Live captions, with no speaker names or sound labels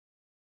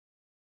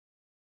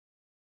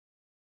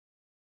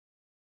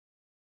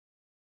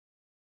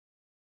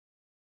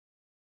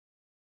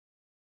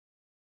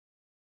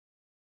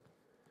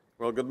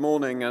Well, good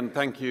morning, and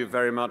thank you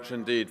very much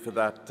indeed for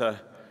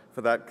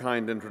that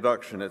kind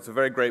introduction. It's a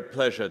very great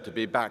pleasure to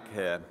be back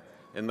here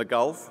in the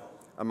Gulf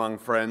among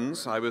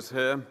friends. I was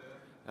here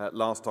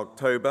last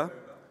October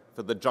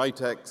for the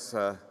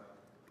GITEX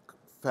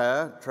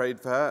trade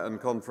fair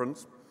and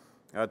conference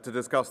to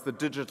discuss the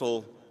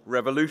digital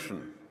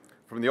revolution,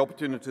 from the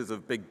opportunities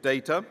of big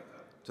data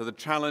to the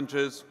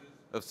challenges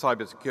of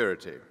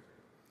cybersecurity.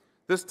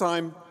 This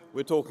time,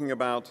 we're talking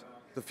about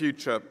the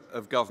future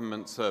of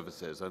government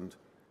services, and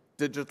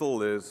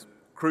digital is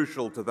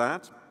crucial to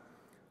that,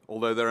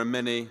 although there are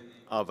many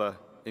other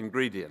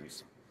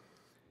ingredients.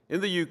 In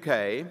the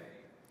UK,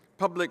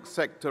 public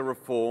sector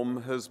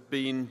reform has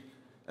been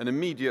an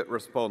immediate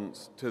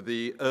response to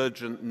the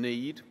urgent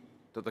need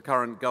that the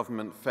current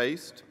government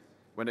faced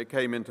when it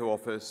came into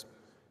office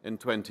in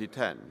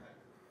 2010.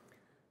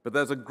 But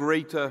there's a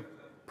greater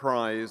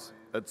prize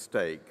at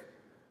stake.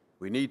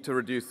 We need to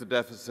reduce the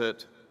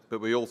deficit,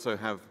 but we also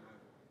have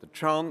the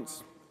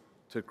chance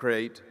to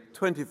create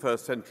 21st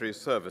century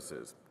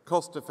services,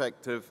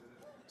 cost-effective,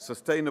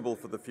 sustainable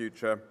for the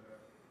future,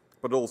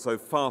 but also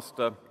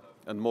faster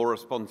and more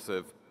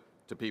responsive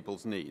to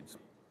people's needs.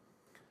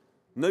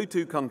 No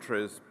two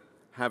countries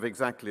have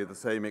exactly the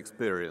same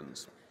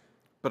experience,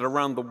 but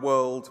around the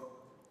world,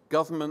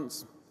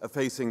 governments are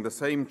facing the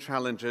same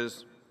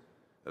challenges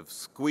of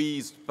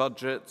squeezed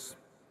budgets,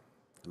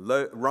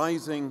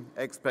 rising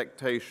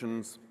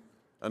expectations,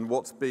 and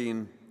what's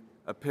been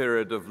a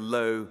period of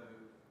low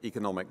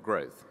economic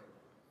growth.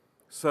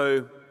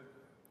 So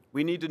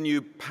we need a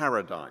new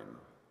paradigm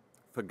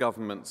for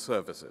government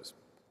services,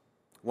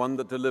 one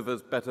that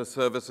delivers better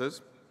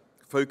services,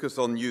 focus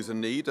on user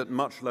need at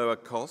much lower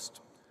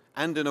cost,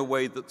 and in a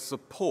way that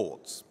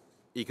supports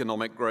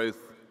economic growth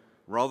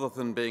rather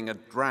than being a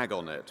drag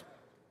on it,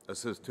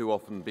 as has too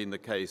often been the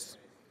case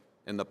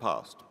in the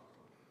past.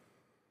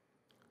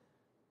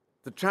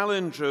 The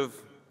challenge of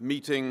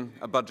meeting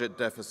a budget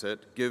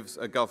deficit gives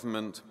a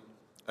government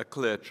a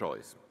clear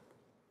choice.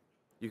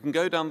 You can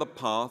go down the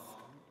path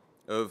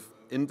of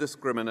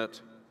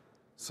indiscriminate,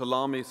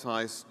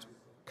 salami-sized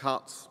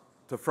cuts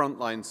to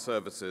frontline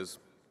services,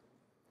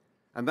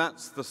 and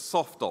that's the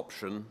soft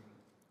option,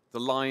 the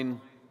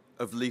line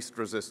of least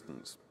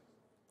resistance.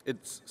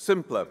 It's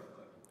simpler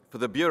for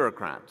the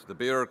bureaucrat. The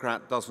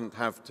bureaucrat doesn't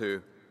have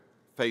to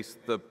face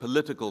the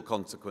political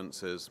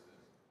consequences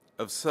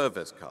of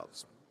service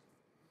cuts.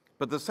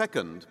 But the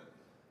second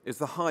is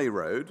the high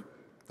road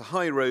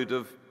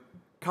of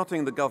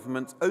cutting the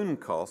government's own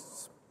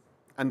costs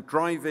and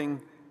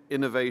driving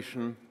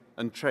innovation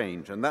and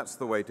change, and that's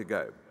the way to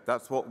go.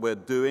 That's what we're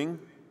doing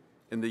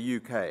in the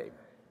UK.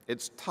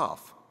 It's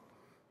tough.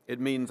 It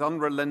means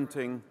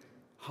unrelenting,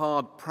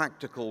 hard,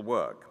 practical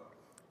work,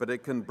 but it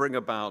can bring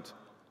about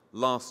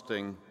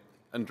lasting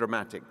and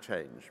dramatic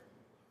change.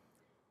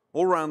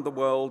 All around the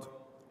world,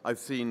 I've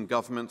seen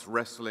governments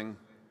wrestling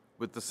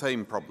with the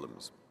same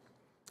problems.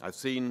 I've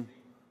seen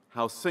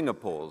how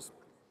Singapore's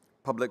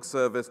Public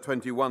Service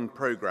 21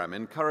 program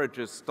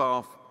encourages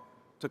staff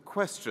to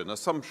question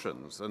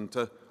assumptions and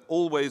to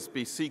always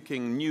be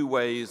seeking new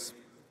ways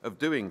of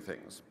doing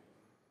things.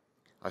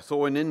 I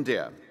saw in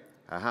India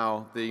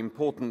how the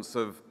importance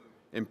of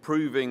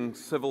improving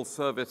civil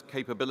service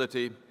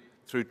capability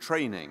through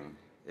training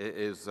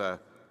is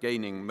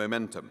gaining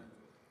momentum.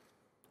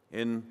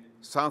 In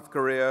South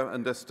Korea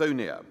and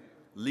Estonia,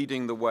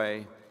 leading the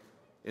way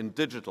in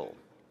digital.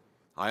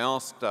 I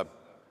asked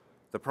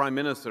the Prime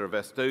Minister of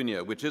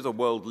Estonia, which is a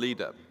world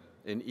leader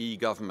in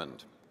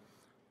e-government,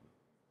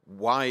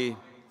 why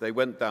they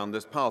went down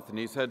this path, and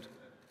he said,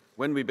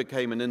 when we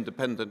became an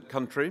independent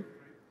country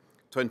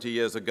 20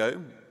 years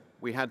ago,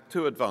 we had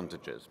two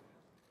advantages.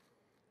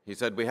 He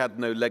said we had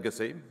no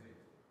legacy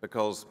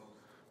because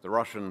the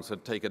Russians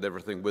had taken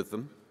everything with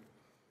them,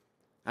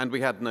 and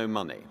we had no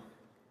money.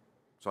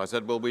 So I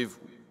said, well, we've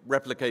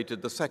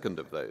replicated the second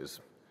of those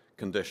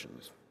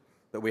conditions,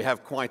 that we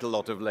have quite a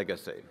lot of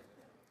legacy,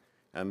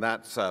 and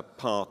that's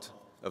part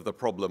of the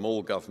problem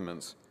all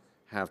governments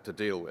have to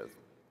deal with.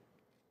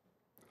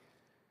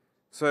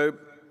 So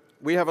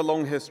we have a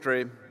long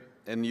history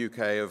in the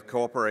UK of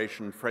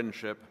cooperation,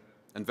 friendship,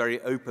 and very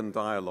open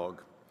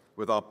dialogue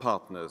with our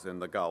partners in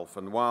the Gulf.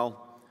 And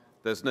while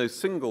there's no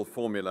single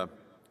formula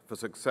for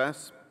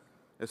success,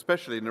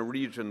 especially in a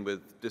region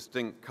with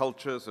distinct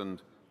cultures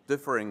and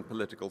differing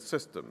political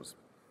systems,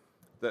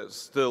 there's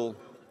still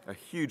a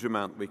huge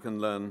amount we can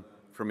learn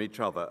from each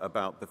other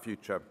about the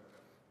future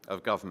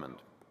of government.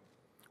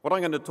 What I'm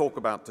going to talk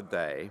about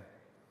today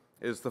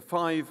is the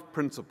 5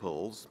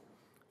 principles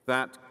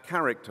that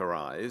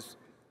characterize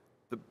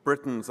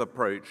Britain's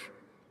approach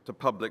to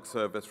public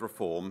service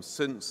reform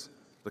since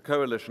the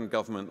coalition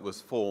government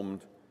was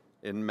formed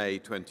in May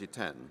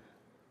 2010.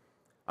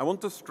 I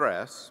want to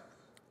stress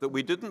that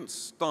we didn't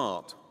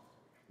start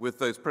with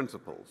those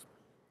principles.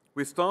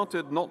 We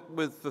started not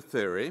with the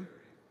theory,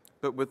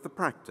 but with the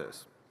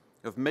practice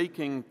of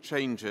making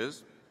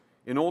changes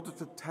in order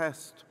to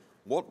test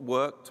what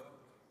worked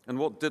and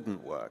what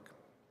didn't work.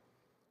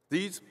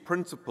 These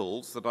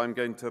principles that I'm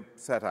going to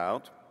set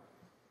out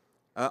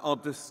are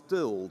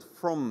distilled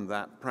from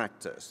that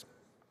practice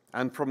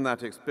and from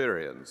that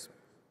experience.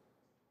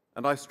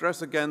 And I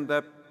stress again,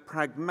 they're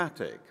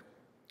pragmatic.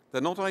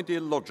 They're not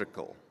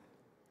ideological.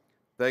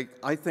 They,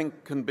 I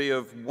think, can be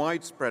of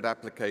widespread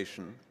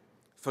application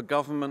for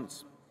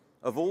governments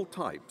of all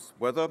types,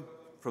 whether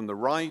from the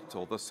right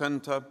or the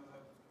center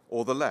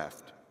or the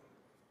left.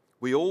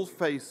 We all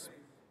face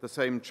the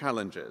same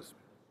challenges,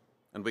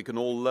 and we can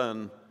all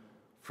learn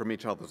from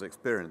each other's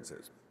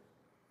experiences.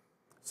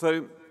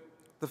 So,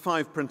 the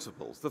 5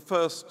 principles. The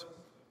first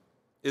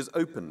is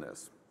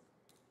openness.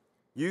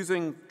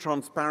 Using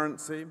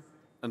transparency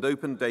and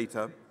open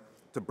data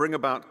to bring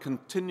about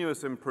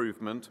continuous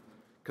improvement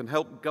can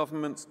help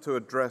governments to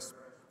address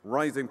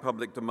rising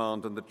public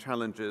demand and the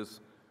challenges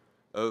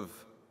of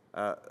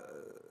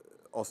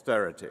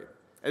austerity.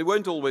 It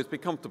won't always be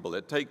comfortable.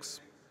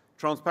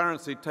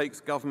 Transparency takes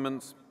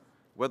governments,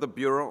 whether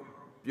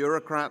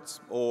bureaucrats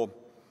or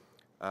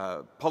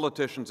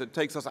politicians, it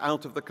takes us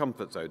out of the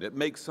comfort zone. It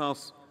makes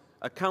us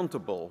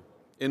accountable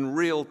in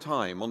real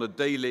time on a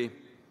daily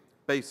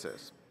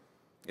basis.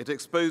 It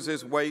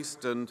exposes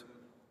waste, and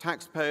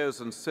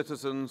taxpayers and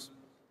citizens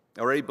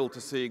are able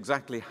to see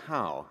exactly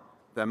how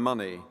their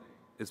money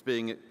is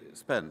being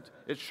spent.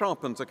 It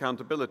sharpens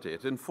accountability.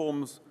 It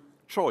informs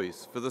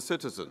choice for the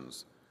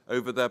citizens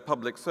over their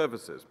public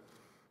services.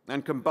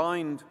 And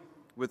combined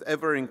with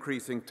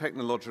ever-increasing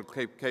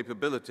technological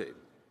capability,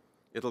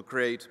 it'll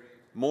create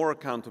more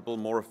accountable,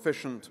 more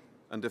efficient,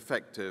 and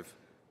effective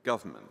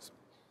governments.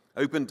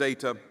 Open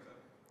data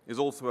is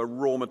also a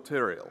raw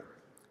material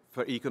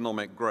for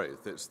economic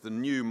growth. It's the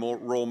new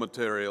raw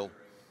material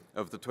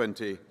of the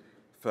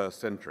 21st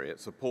century. It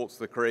supports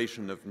the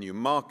creation of new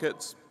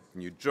markets,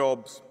 new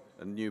jobs,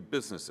 and new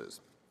businesses.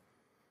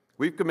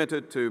 We've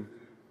committed to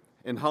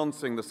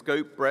enhancing the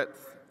scope,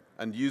 breadth,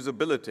 and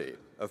usability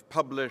of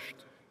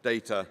published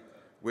data,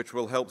 which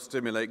will help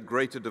stimulate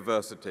greater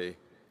diversity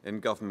in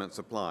government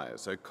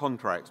suppliers, so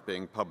contracts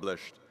being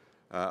published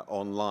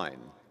online.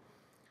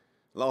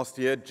 Last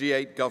year,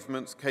 G8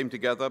 governments came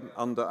together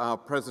under our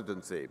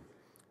presidency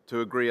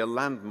to agree a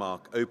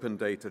landmark open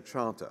data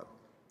charter.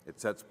 It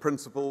sets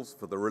principles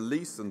for the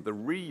release and the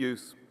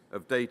reuse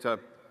of data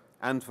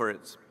and for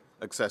its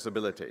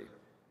accessibility.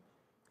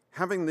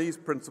 Having these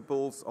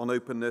principles on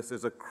openness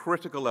is a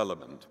critical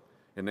element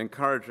in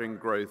encouraging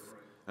growth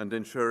and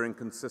ensuring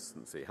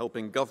consistency,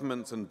 helping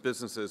governments and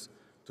businesses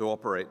to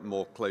operate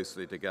more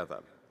closely together.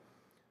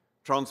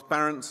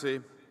 Transparency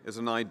is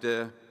an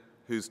idea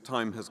whose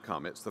time has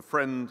come. It's the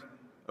friend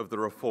of the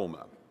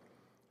reformer.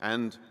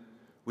 And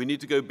we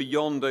need to go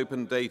beyond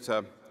open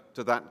data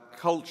to that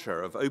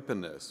culture of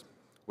openness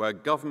where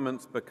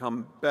governments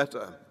become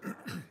better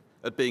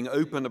at being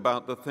open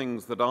about the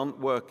things that aren't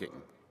working.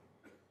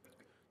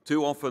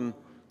 Too often,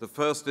 the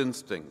first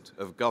instinct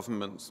of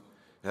governments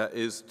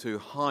is to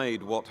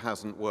hide what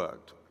hasn't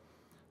worked.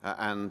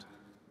 And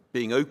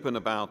being open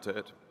about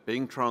it,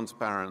 being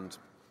transparent,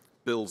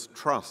 builds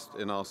trust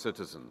in our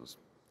citizens.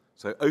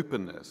 So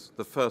openness,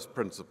 the first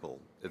principle,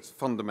 it's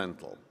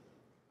fundamental.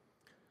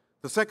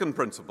 The second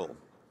principle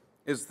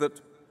is that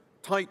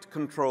tight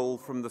control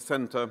from the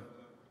center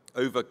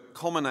over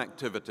common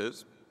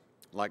activities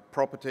like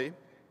property,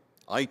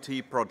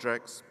 IT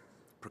projects,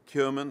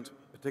 procurement,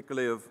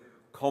 particularly of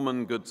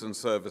common goods and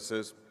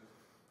services,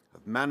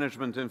 of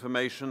management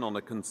information on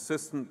a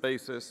consistent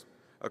basis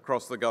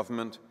across the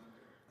government,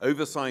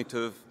 oversight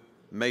of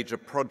major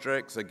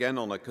projects, again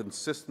on a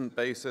consistent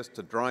basis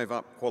to drive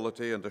up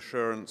quality and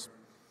assurance.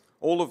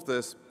 All of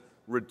this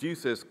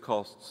reduces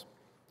costs,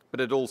 but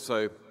it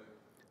also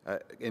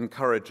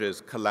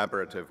encourages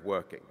collaborative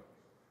working.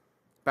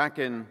 Back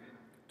in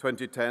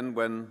 2010,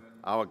 when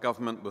our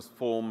government was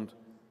formed,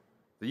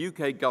 the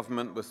UK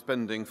government was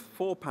spending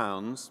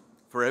 £4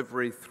 for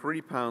every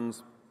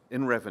 £3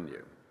 in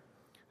revenue.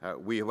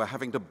 We were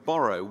having to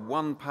borrow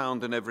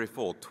 £1 in every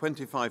 4,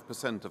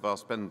 25% of our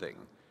spending,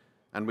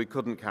 and we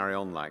couldn't carry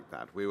on like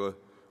that. We were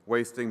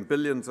wasting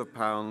billions of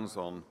pounds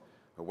on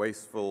a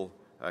wasteful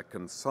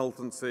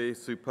consultancy,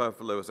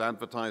 superfluous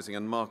advertising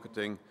and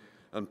marketing,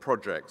 and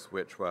projects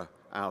which were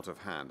out of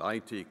hand,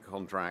 IT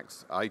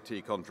contracts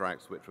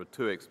which were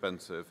too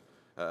expensive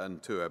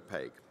and too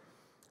opaque.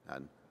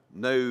 And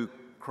no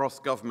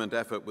cross-government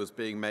effort was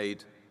being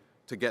made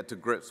to get to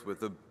grips with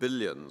the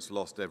billions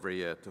lost every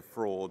year to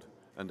fraud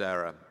and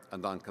error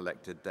and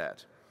uncollected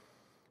debt.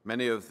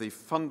 Many of the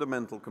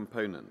fundamental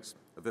components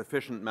of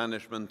efficient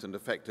management and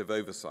effective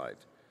oversight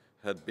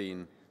had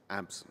been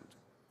absent.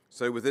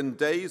 So within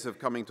days of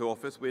coming to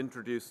office, we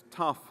introduced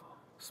tough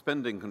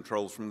spending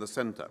controls from the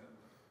center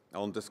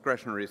on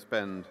discretionary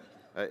spend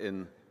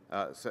in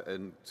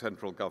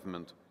central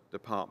government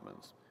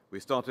departments. We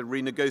started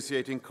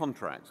renegotiating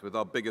contracts with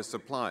our biggest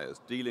suppliers,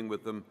 dealing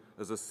with them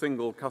as a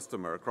single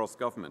customer across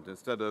government,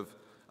 instead of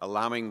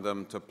allowing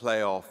them to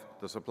play off,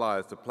 the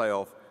suppliers to play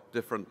off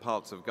different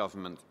parts of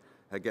government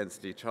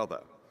against each other.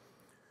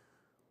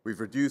 We've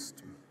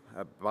reduced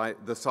by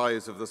the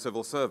size of the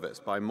civil service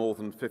by more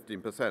than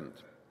 15%,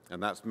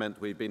 and that's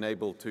meant we've been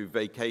able to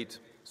vacate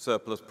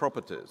surplus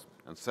properties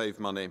and save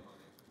money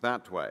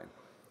that way.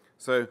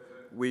 So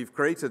we've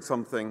created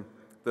something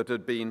that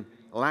had been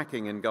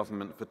lacking in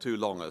government for too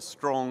long, a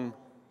strong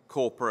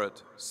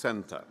corporate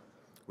centre.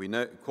 We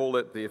call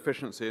it the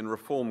Efficiency and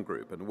Reform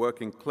Group, and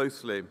working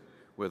closely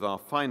with our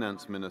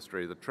finance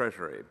ministry, the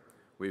Treasury,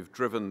 we've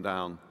driven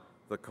down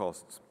the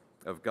costs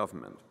of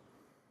government.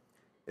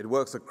 It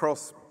works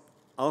across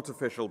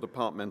artificial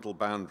departmental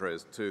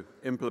boundaries to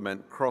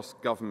implement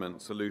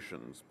cross-government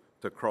solutions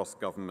to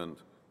cross-government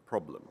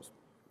problems.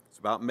 It's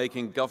about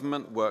making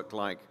government work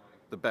like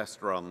the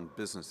best-run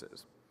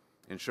businesses,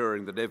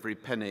 ensuring that every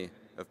penny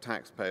of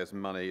taxpayers'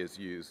 money is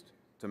used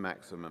to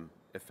maximum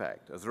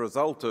effect. As a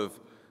result of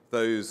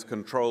those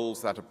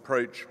controls, that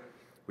approach,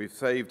 we've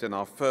saved in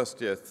our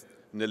first year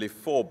nearly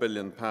 £4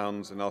 billion,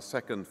 in our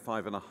second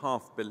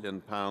 £5.5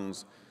 billion,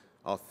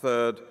 our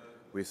third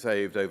we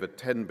saved over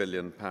 £10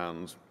 billion,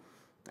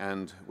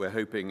 and we're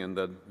hoping in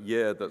the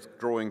year that's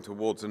drawing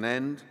towards an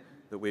end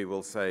that we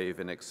will save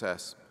in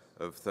excess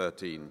of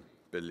 £13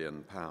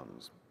 billion.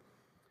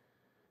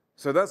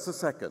 So that's the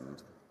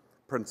second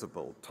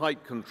principle,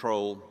 tight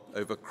control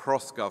over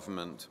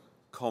cross-government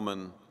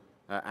common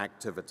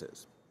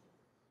activities.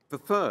 The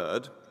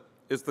third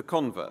is the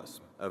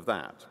converse of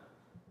that,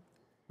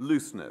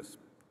 looseness.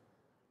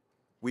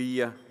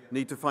 We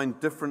need to find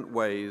different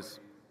ways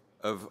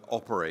of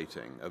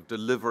operating, of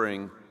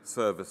delivering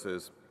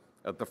services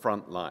at the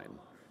front line.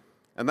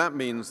 And that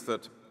means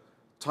that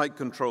tight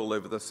control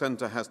over the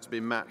centre has to be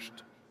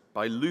matched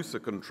by looser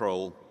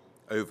control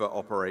over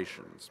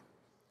operations.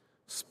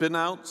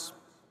 Spin-outs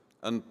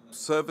and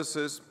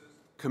services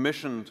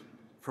commissioned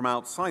from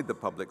outside the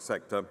public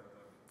sector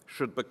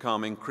should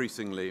become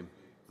increasingly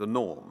the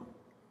norm.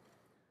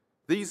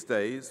 These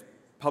days,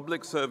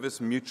 public service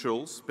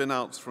mutuals,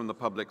 spin-outs from the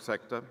public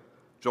sector,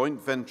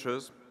 joint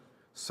ventures,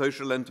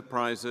 social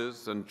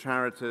enterprises and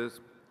charities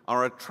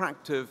are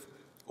attractive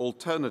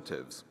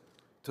alternatives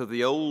to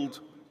the old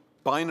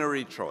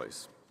binary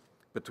choice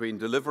between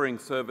delivering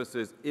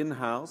services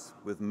in-house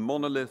with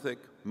monolithic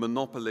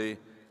monopoly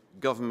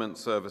government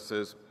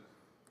services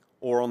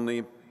or on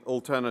the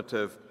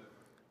alternative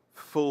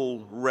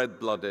full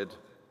red-blooded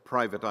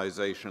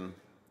privatization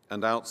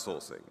and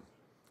outsourcing.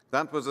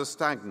 That was a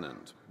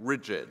stagnant,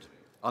 rigid,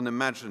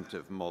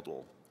 unimaginative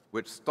model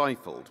which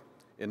stifled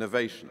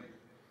innovation.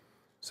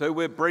 So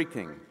we're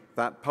breaking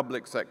that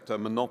public sector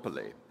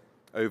monopoly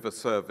over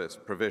service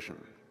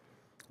provision.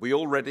 We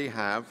already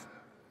have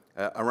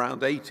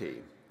around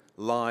 80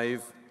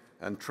 live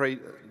and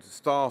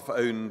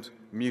staff-owned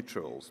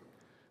mutuals.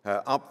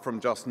 Up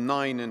from just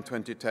 9 in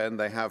 2010,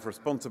 they have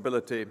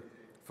responsibility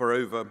for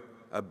over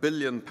 £1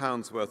 billion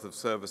worth of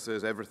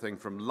services, everything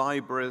from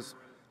libraries,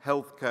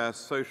 healthcare,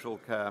 social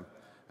care,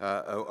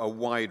 a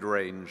wide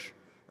range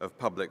of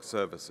public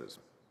services.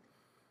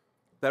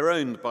 They're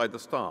owned by the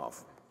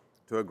staff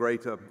to a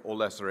greater or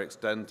lesser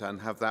extent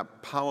and have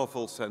that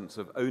powerful sense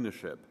of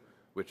ownership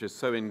which is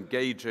so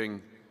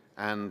engaging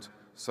and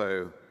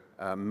so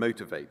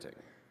motivating.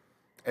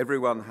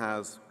 Everyone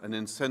has an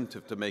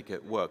incentive to make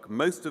it work.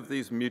 Most of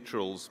these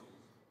mutuals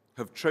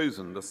have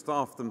chosen, the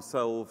staff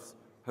themselves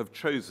have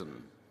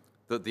chosen,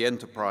 that the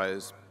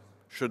enterprise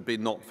should be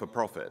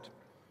not-for-profit.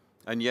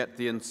 And yet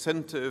the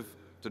incentive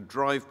to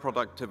drive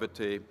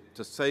productivity,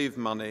 to save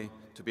money,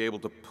 to be able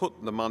to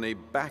put the money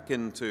back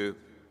into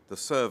the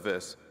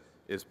service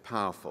is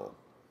powerful.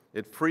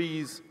 It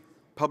frees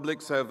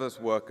public service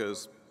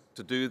workers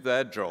to do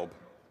their job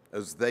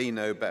as they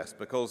know best,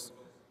 because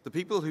the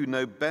people who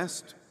know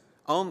best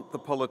aren't the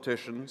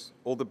politicians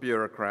or the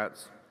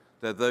bureaucrats,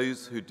 they're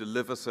those who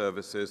deliver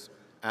services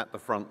at the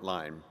front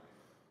line.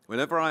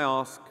 Whenever I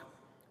ask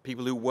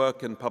people who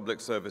work in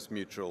public service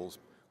mutuals,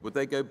 would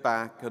they go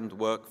back and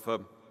work for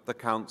the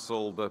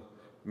council, the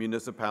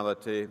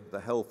municipality,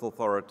 the health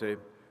authority,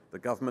 the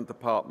government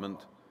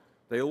department,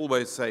 they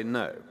always say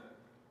no.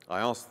 I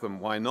ask them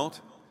why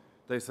not.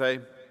 They say,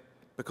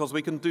 because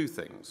we can do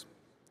things.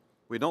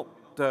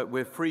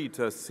 We're free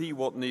to see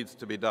what needs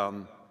to be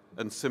done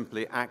and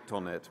simply act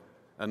on it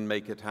and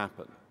make it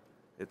happen.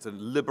 It's a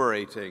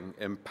liberating,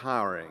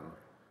 empowering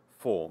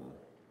form.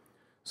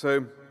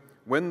 So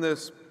when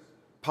this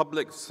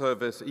public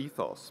service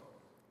ethos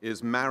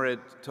is married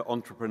to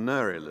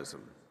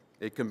entrepreneurialism,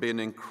 it can be an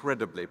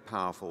incredibly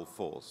powerful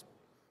force.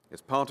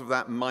 It's part of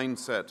that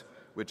mindset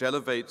which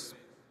elevates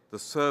the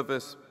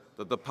service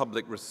that the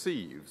public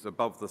receives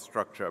above the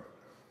structure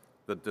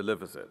that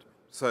delivers it.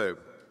 So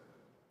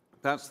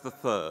that's the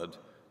third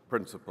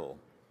principle,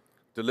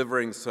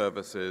 delivering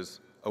services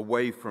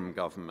away from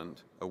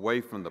government, away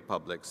from the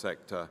public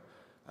sector,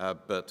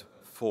 but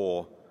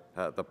for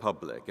the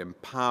public,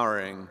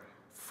 empowering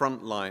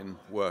frontline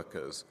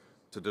workers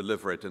to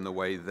deliver it in the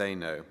way they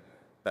know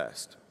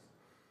best.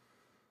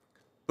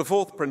 The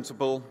fourth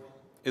principle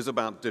is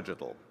about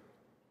digital.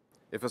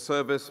 If a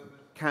service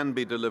can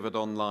be delivered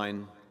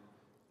online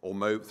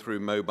or through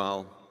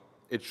mobile,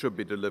 it should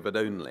be delivered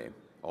only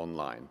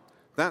online.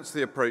 That's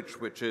the approach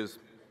which is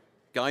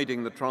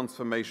guiding the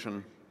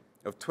transformation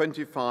of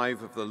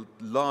 25 of the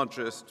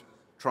largest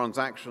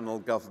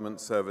transactional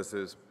government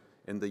services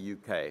in the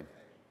UK.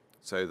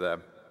 So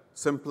they're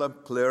simpler,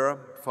 clearer,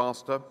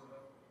 faster,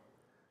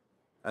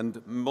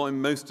 and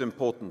most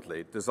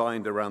importantly,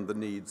 designed around the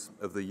needs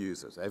of the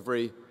users.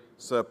 Every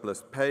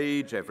surplus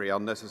page, every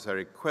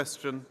unnecessary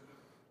question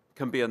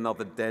can be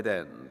another dead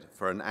end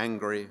for an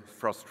angry,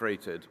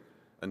 frustrated,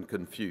 and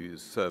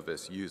confused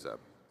service user.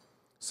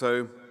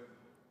 So,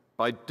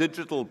 by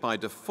digital by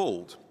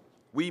default,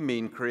 we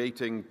mean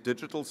creating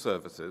digital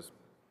services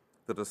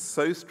that are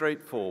so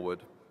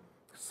straightforward,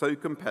 so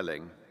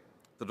compelling,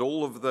 that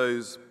all of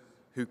those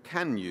who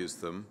can use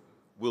them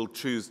will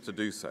choose to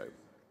do so.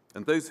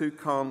 And those who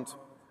can't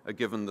are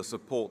given the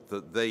support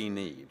that they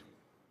need.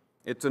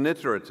 It's an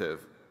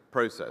iterative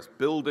process,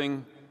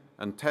 building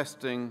and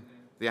testing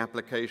the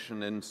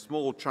application in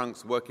small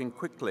chunks, working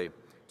quickly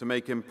to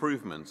make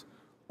improvements,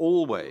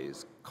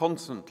 always,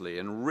 constantly,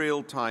 in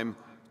real time,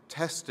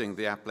 testing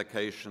the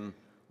application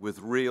with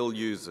real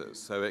users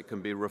so it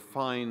can be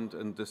refined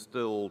and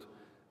distilled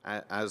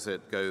as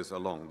it goes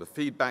along. The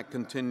feedback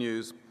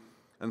continues,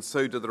 and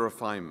so do the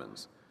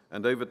refinements.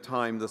 And over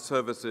time, the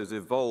services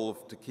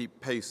evolve to keep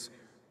pace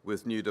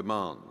with new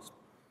demands.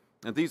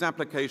 And these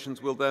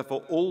applications will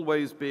therefore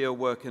always be a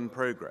work in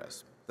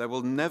progress. There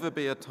will never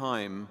be a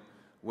time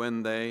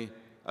when they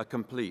are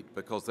complete,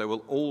 because there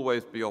will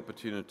always be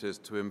opportunities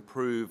to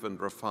improve and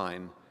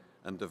refine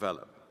and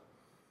develop.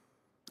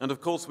 And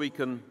of course, we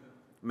can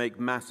make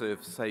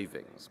massive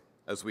savings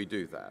as we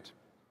do that.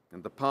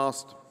 In the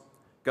past,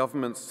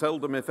 governments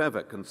seldom, if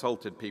ever,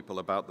 consulted people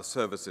about the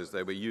services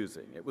they were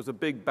using. It was a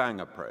big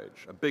bang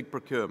approach, a big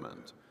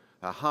procurement,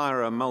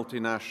 hire a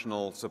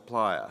multinational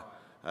supplier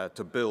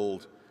to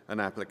build an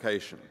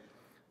application.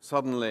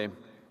 Suddenly,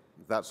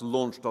 that's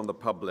launched on the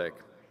public,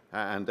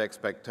 and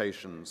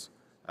expectations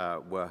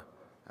were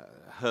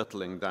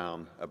hurtling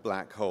down a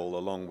black hole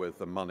along with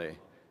the money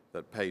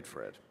that paid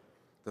for it.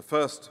 The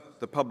first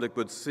the public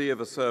would see of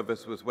a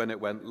service was when it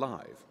went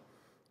live,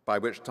 by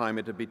which time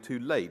it would be too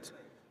late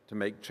to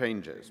make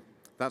changes.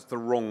 That's the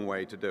wrong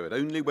way to do it.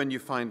 Only when you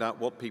find out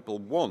what people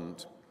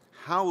want,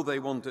 how they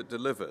want it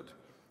delivered,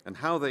 and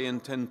how they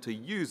intend to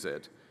use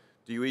it,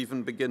 do you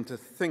even begin to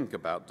think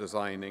about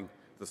designing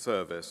the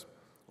service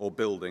or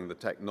building the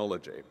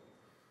technology.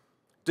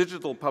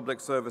 Digital public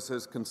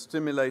services can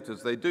stimulate,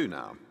 as they do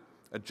now,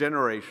 a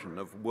generation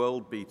of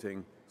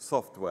world-beating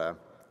software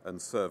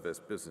and service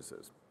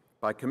businesses.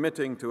 By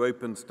committing to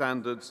open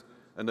standards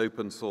and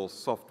open source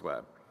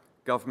software,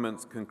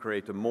 governments can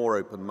create a more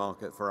open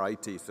market for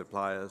IT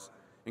suppliers,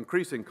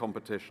 increasing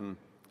competition,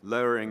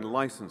 lowering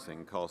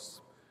licensing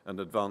costs, and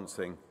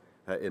advancing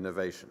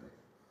innovation.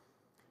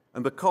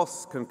 And the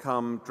costs can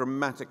come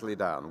dramatically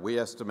down. We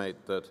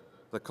estimate that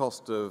the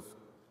cost of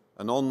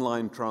an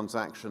online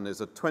transaction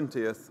is a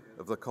 20th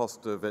of the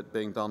cost of it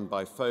being done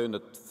by phone, a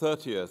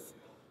 30th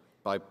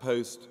by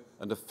post,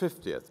 and a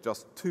 50th,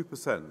 just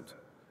 2%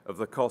 of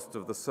the cost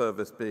of the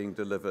service being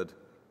delivered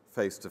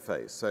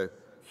face-to-face. So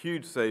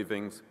huge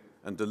savings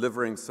and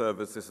delivering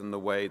services in the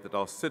way that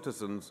our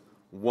citizens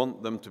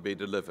want them to be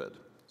delivered,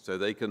 so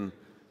they can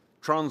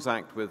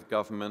transact with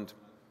government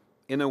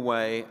in a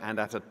way and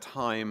at a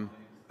time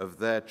of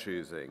their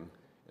choosing,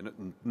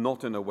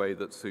 not in a way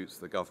that suits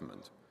the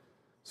government.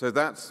 So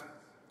that's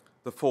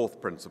the fourth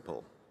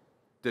principle,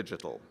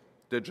 digital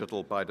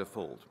by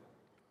default.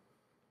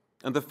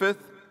 And the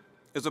fifth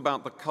is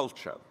about the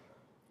culture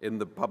in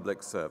the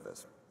public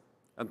service,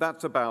 and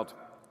that's about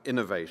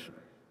innovation.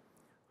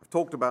 I've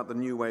talked about the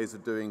new ways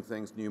of doing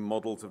things, new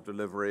models of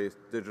delivery,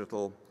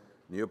 digital,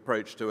 new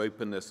approach to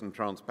openness and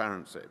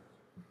transparency.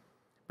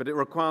 But it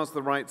requires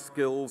the right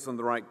skills and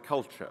the right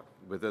culture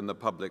within the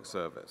public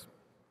service.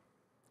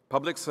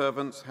 Public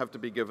servants have to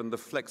be given the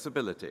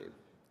flexibility,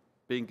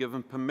 being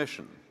given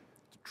permission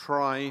to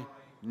try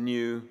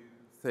new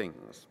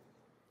things,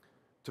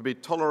 to be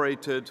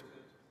tolerated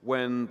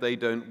when they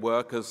don't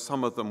work, as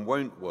some of them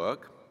won't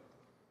work,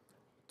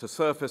 to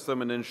surface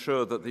them and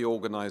ensure that the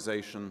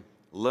organization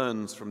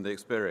learns from the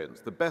experience.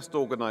 The best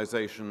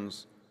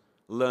organizations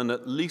learn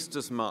at least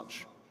as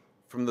much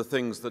from the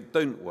things that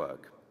don't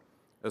work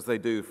as they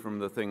do from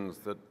the things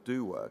that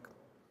do work.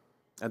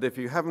 And if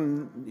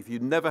you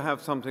never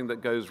have something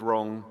that goes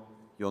wrong,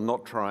 you're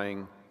not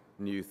trying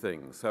new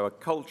things. So a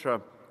culture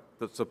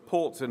that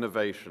supports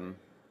innovation,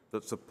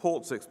 that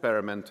supports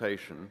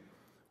experimentation,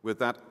 with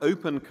that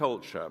open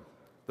culture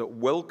that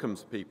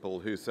welcomes people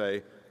who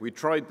say, we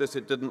tried this,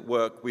 it didn't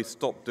work, we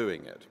stopped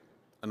doing it,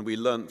 and we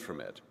learned from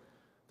it.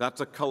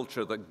 That's a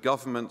culture that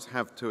governments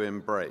have to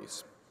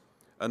embrace.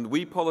 And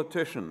we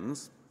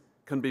politicians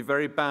can be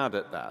very bad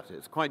at that.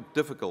 It's quite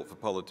difficult for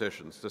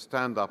politicians to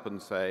stand up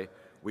and say,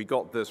 we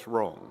got this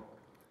wrong.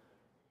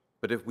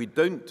 But if we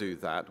don't do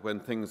that when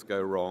things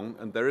go wrong,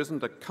 and there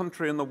isn't a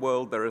country in the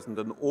world, there isn't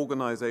an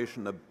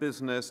organization, a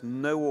business,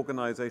 no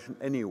organization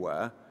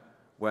anywhere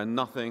where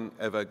nothing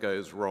ever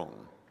goes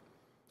wrong.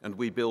 And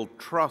we build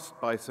trust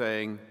by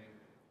saying,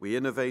 we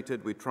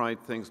innovated, we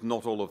tried things,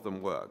 not all of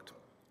them worked,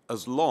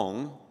 as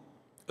long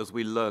as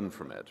we learn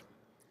from it.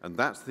 And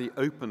that's the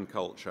open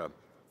culture,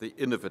 the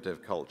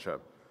innovative culture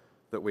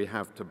that we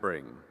have to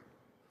bring.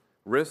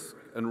 Risk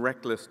and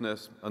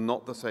recklessness are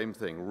not the same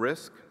thing.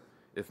 Risk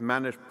if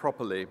managed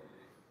properly,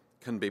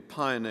 can be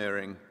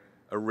pioneering,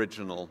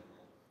 original,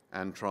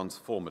 and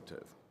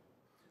transformative.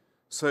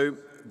 So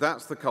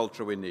that's the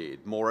culture we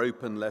need, more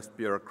open, less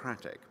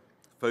bureaucratic,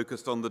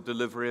 focused on the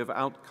delivery of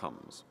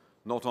outcomes,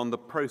 not on the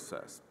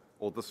process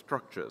or the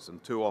structures,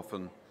 and too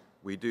often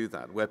we do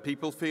that, where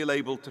people feel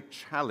able to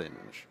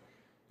challenge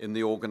in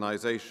the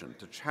organization,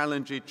 to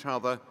challenge each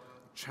other,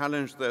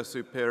 challenge their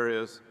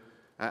superiors,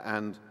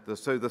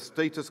 so the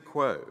status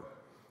quo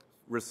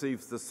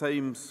receives the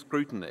same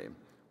scrutiny.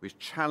 We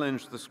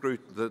challenge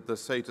the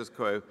status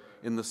quo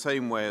in the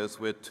same way as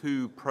we're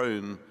too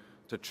prone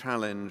to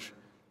challenge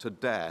to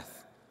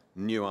death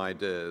new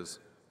ideas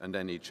and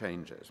any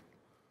changes.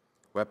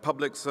 Where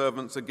public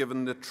servants are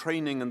given the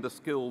training and the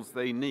skills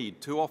they need.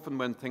 Too often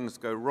when things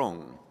go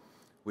wrong,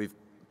 we've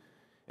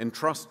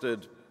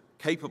entrusted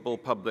capable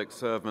public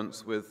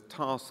servants with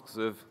tasks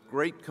of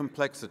great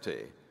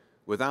complexity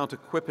without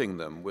equipping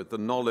them with the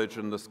knowledge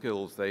and the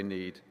skills they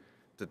need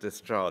to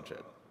discharge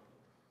it.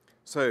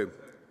 So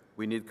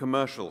we need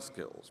commercial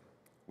skills.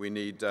 We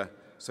need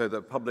so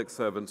that public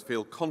servants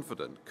feel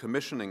confident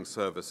commissioning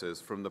services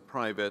from the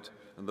private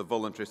and the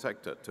voluntary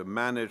sector to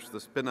manage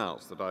the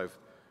spin-outs that I've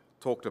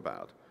talked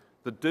about.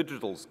 The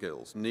digital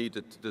skills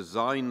needed to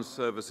design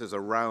services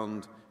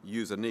around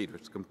user need,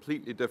 which is a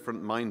completely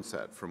different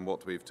mindset from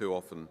what we've too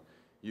often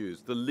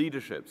used. The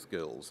leadership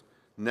skills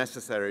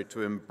necessary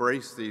to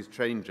embrace these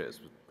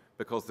changes,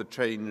 because the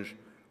change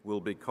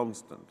will be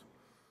constant,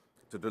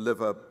 to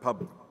deliver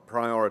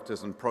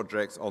priorities and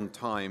projects on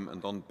time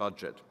and on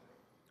budget.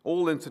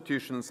 All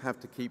institutions have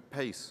to keep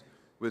pace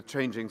with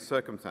changing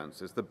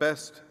circumstances. The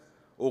best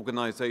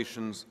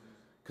organizations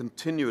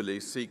continually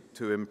seek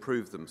to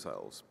improve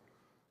themselves.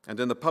 And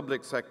in the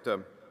public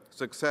sector,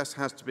 success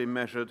has to be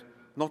measured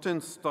not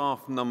in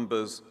staff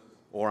numbers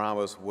or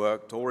hours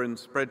worked or in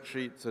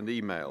spreadsheets and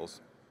emails,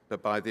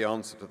 but by the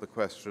answer to the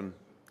question,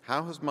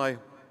 how has my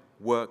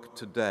work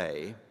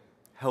today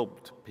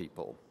helped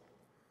people?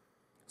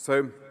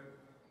 So,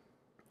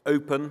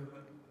 open,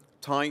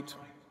 tight,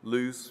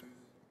 loose,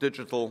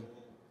 digital,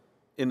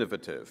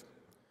 innovative.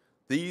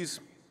 These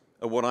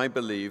are what I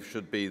believe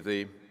should be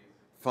the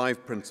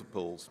 5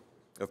 principles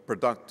of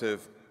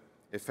productive,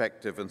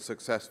 effective, and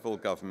successful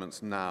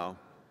governments now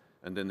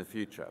and in the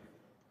future.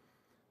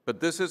 But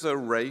this is a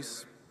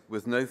race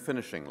with no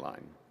finishing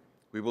line.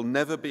 We will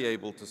never be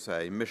able to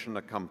say mission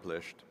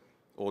accomplished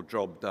or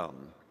job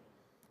done.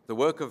 The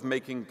work of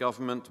making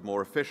government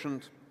more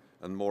efficient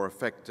and more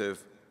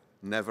effective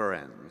never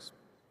ends,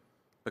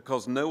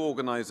 because no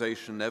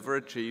organization ever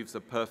achieves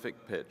a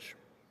perfect pitch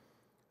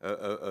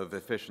of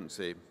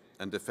efficiency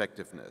and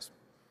effectiveness.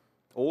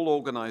 All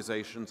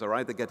organizations are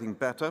either getting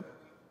better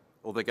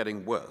or they're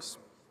getting worse.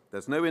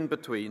 There's no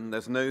in-between,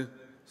 there's no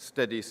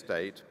steady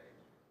state.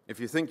 If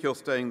you think you're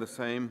staying the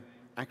same,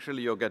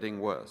 actually you're getting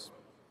worse.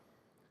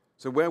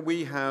 So where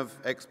we have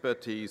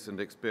expertise and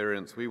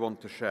experience, we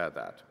want to share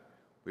that.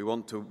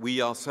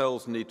 We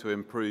ourselves need to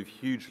improve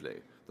hugely.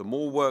 The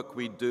more work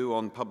we do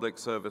on public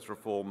service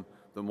reform,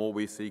 the more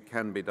we see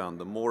can be done,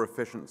 the more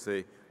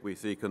efficiency we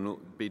see can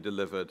be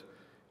delivered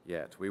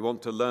yet. We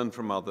want to learn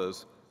from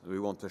others, and we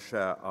want to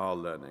share our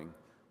learning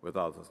with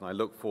others. And I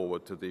look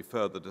forward to the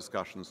further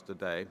discussions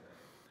today.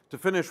 To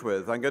finish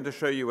with, I'm going to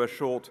show you a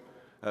short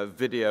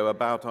video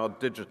about our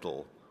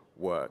digital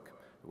work,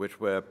 which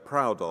we're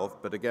proud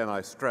of, but again,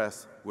 I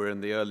stress, we're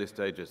in the early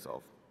stages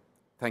of.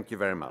 Thank you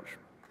very much.